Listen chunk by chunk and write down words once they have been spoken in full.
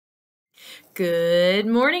Good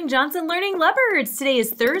morning, Johnson Learning Leopards. Today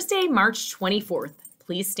is Thursday, March 24th.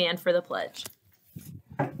 Please stand for the pledge.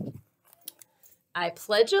 I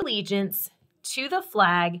pledge allegiance to the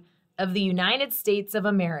flag of the United States of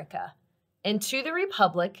America and to the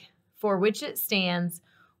republic for which it stands,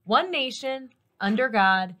 one nation, under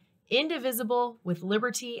God, indivisible, with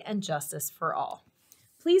liberty and justice for all.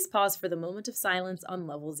 Please pause for the moment of silence on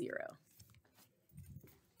level 0.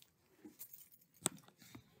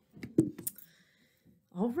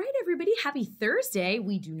 All right, everybody, happy Thursday.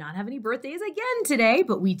 We do not have any birthdays again today,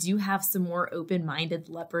 but we do have some more open-minded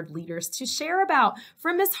leopard leaders to share about.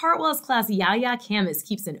 From Miss Hartwell's class, Yaya Camus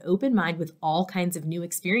keeps an open mind with all kinds of new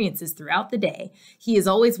experiences throughout the day. He is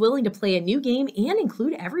always willing to play a new game and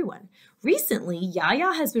include everyone. Recently,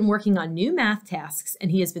 Yaya has been working on new math tasks,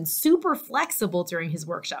 and he has been super flexible during his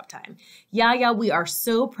workshop time. Yaya, we are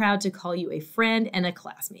so proud to call you a friend and a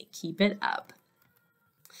classmate. Keep it up.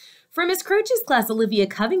 From Ms. Croce's class, Olivia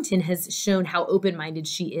Covington has shown how open-minded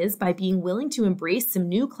she is by being willing to embrace some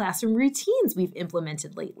new classroom routines we've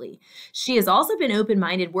implemented lately. She has also been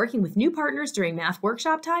open-minded working with new partners during math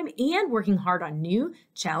workshop time and working hard on new,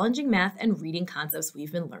 challenging math and reading concepts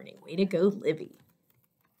we've been learning. Way to go, Livy.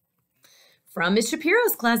 From Ms.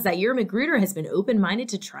 Shapiro's class, Zaire Magruder has been open-minded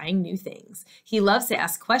to trying new things. He loves to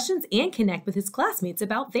ask questions and connect with his classmates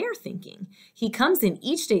about their thinking. He comes in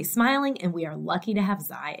each day smiling, and we are lucky to have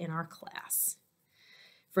Zai in our class.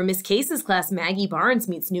 From Ms. Case's class, Maggie Barnes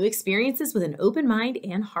meets new experiences with an open mind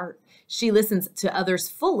and heart. She listens to others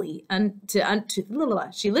to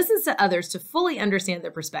fully understand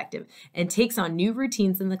their perspective and takes on new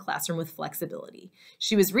routines in the classroom with flexibility.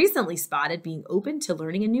 She was recently spotted being open to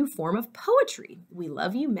learning a new form of poetry. We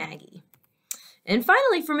love you, Maggie. And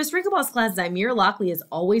finally, from Ms. Wrinkleball's class, Zymir Lockley is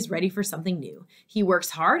always ready for something new. He works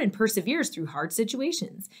hard and perseveres through hard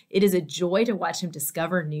situations. It is a joy to watch him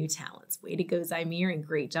discover new talents. Way to go, Zymir, and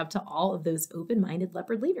great job to all of those open-minded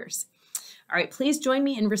leopard leaders. All right, please join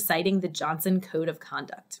me in reciting the Johnson Code of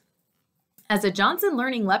Conduct. As a Johnson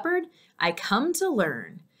Learning Leopard, I come to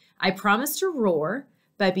learn. I promise to roar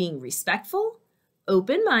by being respectful,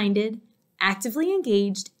 open-minded, actively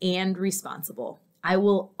engaged, and responsible. I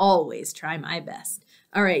will always try my best.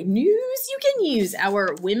 All right, news you can use.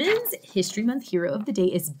 Our Women's History Month hero of the day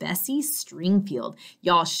is Bessie Stringfield.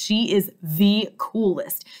 Y'all, she is the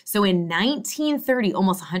coolest. So in 1930,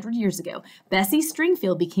 almost 100 years ago, Bessie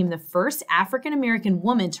Stringfield became the first African-American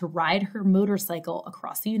woman to ride her motorcycle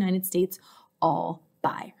across the United States all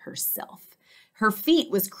by herself. Her feat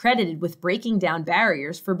was credited with breaking down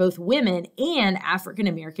barriers for both women and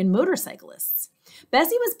African-American motorcyclists.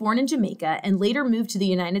 Bessie was born in Jamaica and later moved to the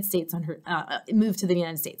United States. On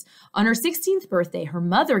her 16th birthday, her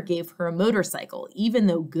mother gave her a motorcycle, even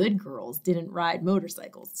though good girls didn't ride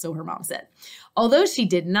motorcycles, so her mom said. Although she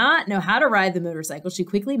did not know how to ride the motorcycle, she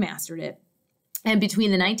quickly mastered it. And between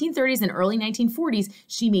the 1930s and early 1940s,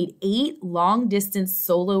 she made 8 long-distance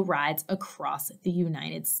solo rides across the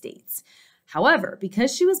United States. However,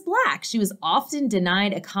 because she was Black, she was often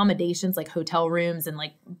denied accommodations like hotel rooms and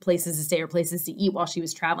like places to stay or places to eat while she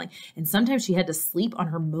was traveling. And sometimes she had to sleep on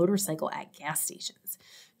her motorcycle at gas stations.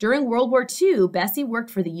 During World War II, Bessie worked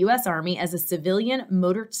for the U.S. Army as a civilian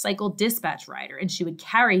motorcycle dispatch rider, and she would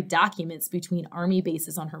carry documents between Army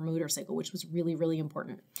bases on her motorcycle, which was really, really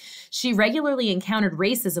important. She regularly encountered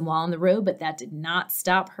racism while on the road, but that did not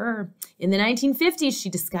stop her. In the 1950s, she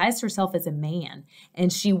disguised herself as a man,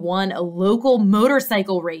 and she won a local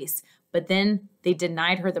motorcycle race, but then they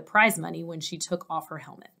denied her the prize money when she took off her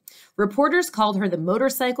helmet. Reporters called her the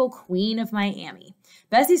Motorcycle Queen of Miami.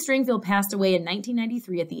 Bessie Stringfield passed away in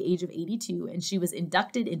 1993 at the age of 82, and she was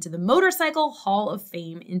inducted into the Motorcycle Hall of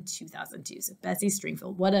Fame in 2002. So Bessie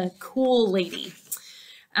Stringfield, what a cool lady.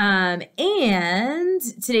 And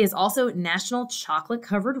today is also National Chocolate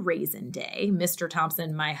Covered Raisin Day. Mr.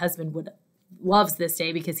 Thompson, my husband, loves this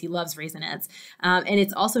day because he loves Raisinets. And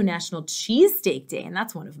it's also National Cheesesteak Day, and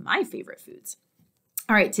that's one of my favorite foods.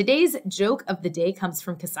 All right, today's joke of the day comes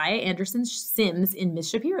from Keziah Anderson Sims in Miss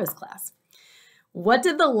Shapiro's class. What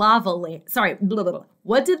did the lava say to the lava lamp?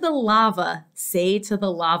 What did the lava say to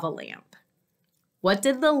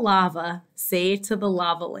the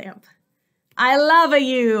lava lamp? I love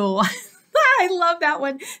you. I love that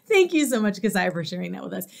one. Thank you so much, Keziah, for sharing that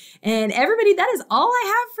with us. And everybody, that is all I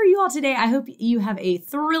have for you all today. I hope you have a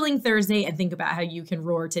thrilling Thursday and think about how you can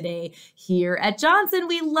roar today here at Johnson.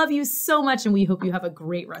 We love you so much, and we hope you have a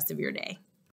great rest of your day.